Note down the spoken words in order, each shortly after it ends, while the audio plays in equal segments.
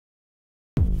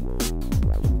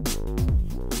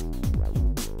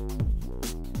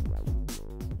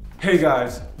Hey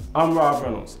guys, I'm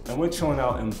Reynolds, and we're chilling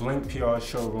out in Blink PR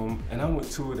showroom, and I'm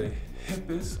with two of the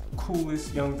hippest,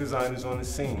 coolest young designers on the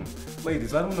scene.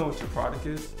 Ladies, let them know what your product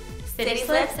is.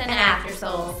 CitySlips and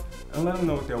Aftersouls. And let them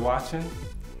know what they're watching.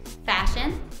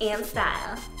 Fashion and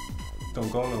style.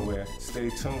 Don't go nowhere.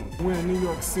 Stay tuned. We're in New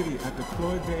York City at the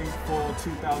Claudiae Fall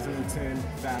 2010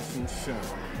 fashion show.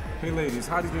 Hey ladies,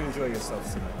 how did you enjoy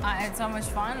yourselves tonight? I had so much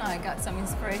fun. I got some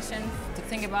inspiration to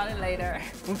think about it later.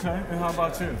 Okay, and how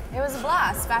about you? It was a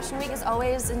blast. Fashion Week is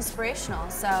always inspirational,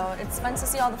 so it's fun to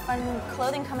see all the fun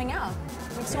clothing coming out.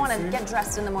 Makes you want to get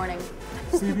dressed in the morning.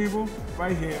 See people?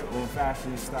 Right here on Fashion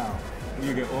and Style.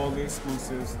 You get all the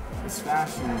exclusives. It's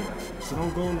Fashion Week, so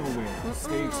don't go nowhere.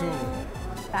 Stay tuned.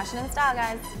 Fashion and style,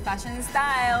 guys. Fashion and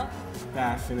style.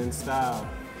 Fashion and Style.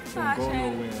 Don't go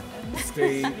nowhere.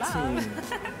 Stay tuned.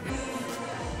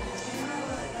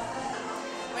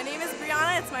 My name is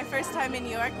Breanna. It's my first time in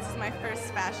New York. This is my first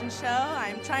fashion show.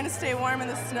 I'm trying to stay warm in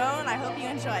the snow, and I hope you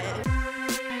enjoy it.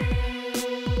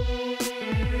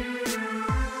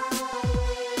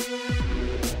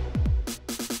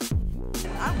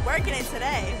 I'm working it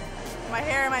today. My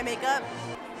hair and my makeup.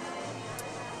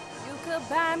 You could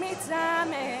buy me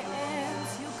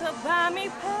diamonds. You could buy me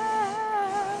pearls.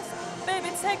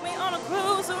 Baby, take me on a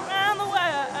cruise around the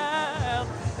world.